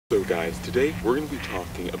So guys, today we're going to be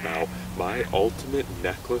talking about my ultimate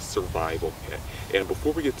necklace survival kit. And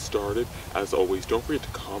before we get started, as always, don't forget to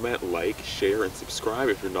comment, like, share, and subscribe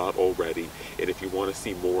if you're not already. And if you want to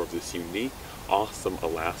see more of this unique, awesome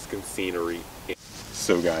Alaskan scenery.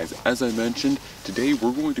 So guys, as I mentioned, today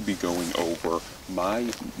we're going to be going over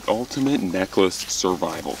my ultimate necklace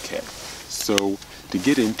survival kit. So to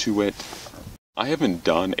get into it, I haven't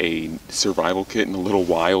done a survival kit in a little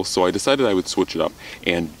while, so I decided I would switch it up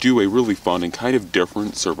and do a really fun and kind of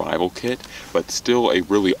different survival kit, but still a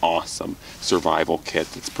really awesome survival kit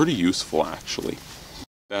that's pretty useful actually.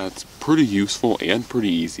 That's pretty useful and pretty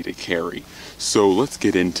easy to carry. So let's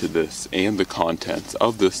get into this and the contents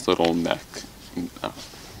of this little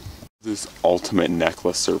this ultimate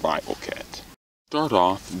necklace survival kit. Start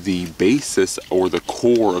off, the basis or the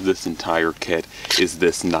core of this entire kit is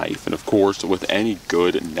this knife, and of course with any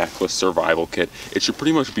good necklace survival kit it should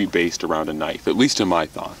pretty much be based around a knife, at least in my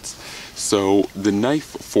thoughts. So the knife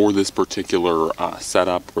for this particular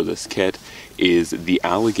setup for this kit is the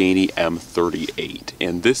Nalgene M38,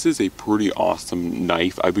 and this is a pretty awesome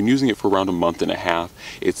knife. I've been using it for around a month and a half.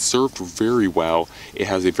 It's served very well. It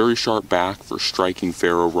has a very sharp back for striking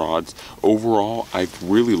ferro rods. Overall, I've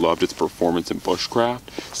really loved its performance in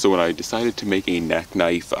Bushcraft, so when I decided to make a neck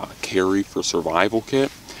knife carry for survival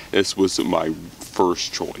kit, this was my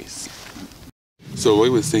first choice. So like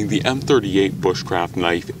I was saying, the M38 Bushcraft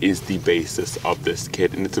knife is the basis of this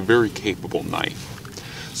kit, and it's a very capable knife.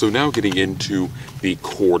 So now getting into the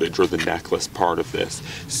cordage or the necklace part of this.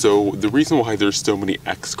 So the reason why there's so many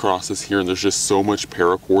X crosses here and there's just so much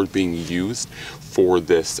paracord being used for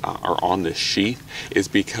this or on this sheath is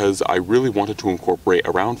because I really wanted to incorporate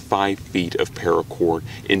around 5 feet of paracord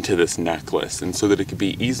into this necklace, and so that it could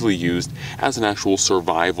be easily used as an actual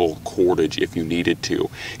survival cordage if you needed to.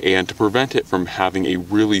 And to prevent it from having a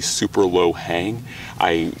really super low hang,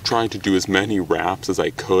 I tried to do as many wraps as I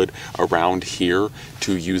could around here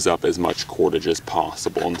to use up as much cordage as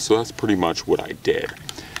possible, and so that's pretty much what I did.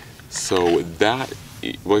 So that,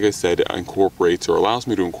 like I said, incorporates or allows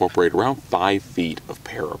me to incorporate around 5 feet of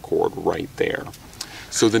paracord right there.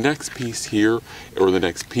 So the next piece here, or the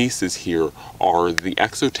next pieces here, are the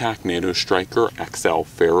Exotac Nano Striker XL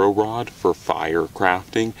ferro rod for fire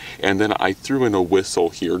crafting, and then I threw in a whistle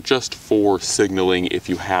here just for signaling if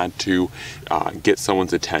you had to get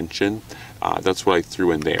someone's attention. That's what I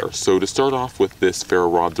threw in there. So to start off with this ferro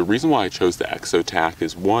rod, the reason why I chose the Exotac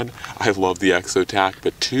is 1, I love the Exotac,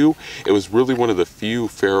 but 2, it was really one of the few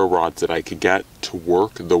ferro rods that I could get to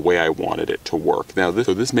work the way I wanted it to work. Now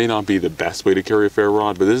this may not be the best way to carry a ferro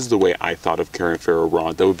rod, but this is the way I thought of carrying a ferro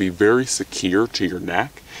rod that would be very secure to your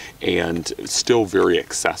neck and still very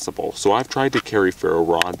accessible. So I've tried to carry ferro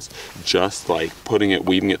rods just like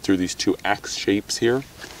weaving it through these 2 X shapes here,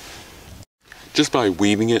 just by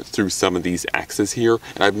weaving it through some of these X's here,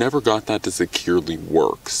 and I've never got that to securely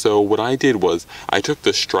work. So what I did was I took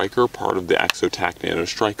the striker part of the Exotac Nano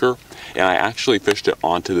Striker and I actually fished it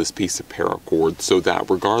onto this piece of paracord so that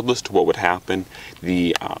regardless to what would happen,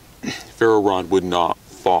 the ferro rod would not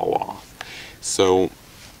fall off. So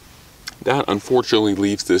that unfortunately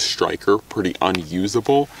leaves this striker pretty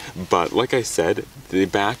unusable, but like I said, the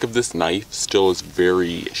back of this knife still is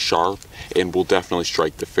very sharp and will definitely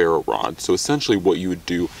strike the ferro rod. So essentially what you would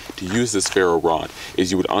do to use this ferro rod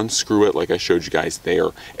is you would unscrew it like I showed you guys there,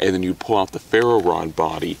 and then you'd pull out the ferro rod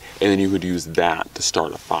body, and then you would use that to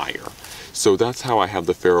start a fire. So that's how I have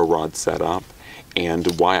the ferro rod set up.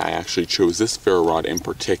 And why I actually chose this ferro rod in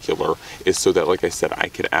particular is so that, like I said, I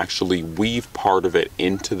could actually weave part of it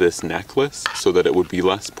into this necklace so that it would be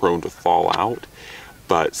less prone to fall out,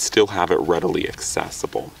 but still have it readily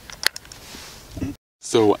accessible.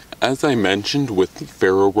 So as I mentioned with the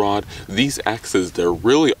ferro rod, these X's, they're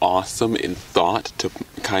really awesome in thought to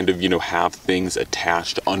kind of, have things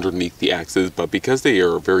attached underneath the X's, but because they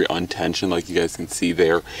are very untensioned, like you guys can see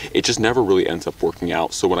there, it just never really ends up working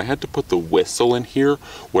out. So when I had to put the whistle in here,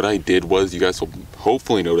 what I did was, you guys will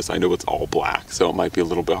hopefully notice, I know it's all black, so it might be a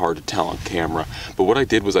little bit hard to tell on camera, but what I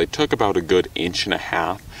did was I took about a good 1.5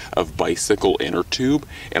 inches of bicycle inner tube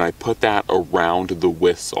and I put that around the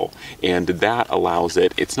whistle, and that allows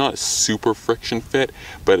it's not a super friction fit,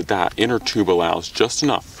 but that inner tube allows just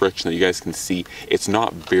enough friction that you guys can see it's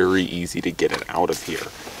not very easy to get it out of here.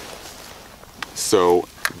 So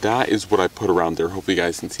that is what I put around there. Hopefully you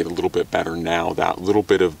guys can see it a little bit better now, that little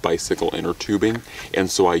bit of bicycle inner tubing, and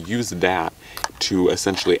so I use that to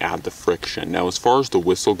essentially add the friction. Now as far as the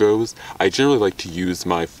whistle goes, I generally like to use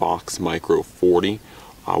my Fox Micro 40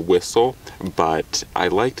 whistle, but I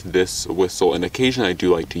liked this whistle, and occasionally I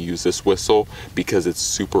do like to use this whistle because it's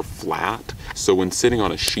super flat. So when sitting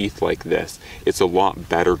on a sheath like this, it's a lot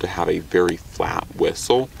better to have a very flat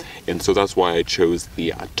whistle, and so that's why I chose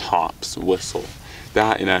the Tops whistle.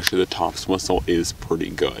 That, and actually the Tops whistle is pretty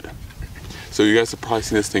good. So you guys have probably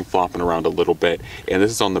seen this thing flopping around a little bit, and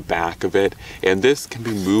this is on the back of it, and this can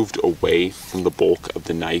be moved away from the bulk of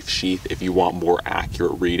the knife sheath if you want more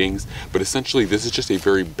accurate readings. But essentially this is just a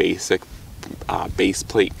very basic base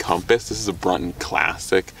plate compass. This is a Brunton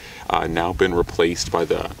Classic, now been replaced by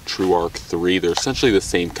the TrueArc 3. They're essentially the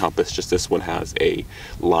same compass, just this one has a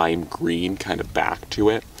lime green kind of back to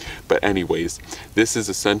it. But anyways, this is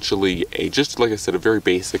essentially just like I said, a very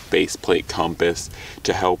basic base plate compass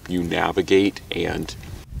to help you navigate and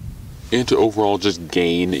to overall just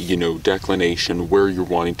gain, you know, declination where you're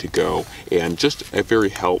wanting to go, and just a very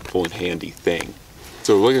helpful and handy thing.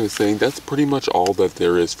 So like I was saying, that's pretty much all that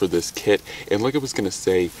there is for this kit. And like I was going to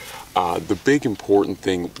say, the big important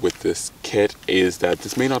thing with this kit is that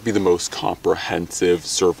this may not be the most comprehensive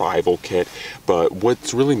survival kit, but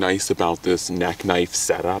what's really nice about this neck knife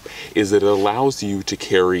setup is that it allows you to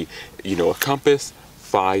carry, you know, a compass,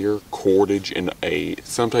 fire, cordage, and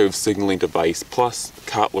some type of signaling device, plus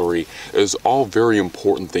cutlery, is all very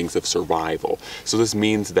important things of survival. So this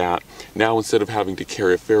means that now instead of having to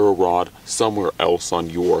carry a ferro rod somewhere else on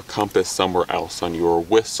your compass, somewhere else on your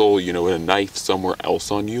whistle, you know, and a knife somewhere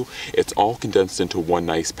else on you, it's all condensed into one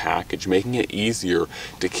nice package, making it easier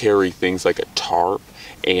to carry things like a tarp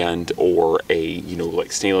or a, you know,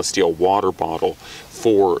 like stainless steel water bottle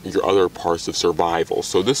for your other parts of survival.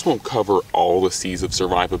 So this won't cover all the C's of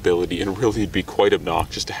survivability, and really it'd be quite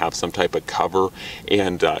obnoxious to have some type of cover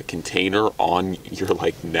and container on your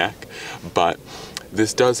like neck, but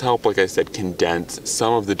this does help, like I said, condense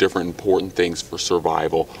some of the different important things for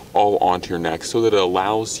survival all onto your neck, so that it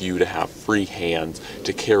allows you to have free hands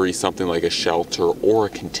to carry something like a shelter or a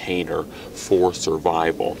container for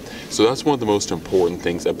survival. So that's one of the most important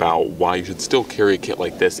things about why you should still carry a kit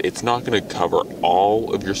like this. It's not going to cover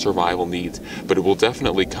all of your survival needs, but it will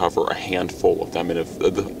definitely cover a handful of them. And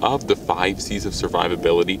of the 5 C's of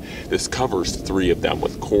survivability, this covers 3 of them,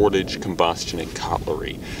 with cordage, combustion, and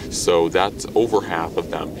cutlery. So that's over half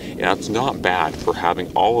of them, and that's not bad for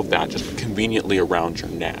having all of that just conveniently around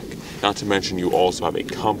your neck. Not to mention you also have a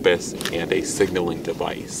compass and a signaling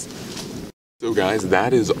device. So guys,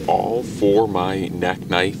 that is all for my neck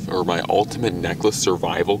knife, or my ultimate necklace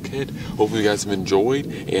survival kit. Hopefully you guys have enjoyed,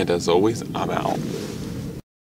 and as always, I'm out.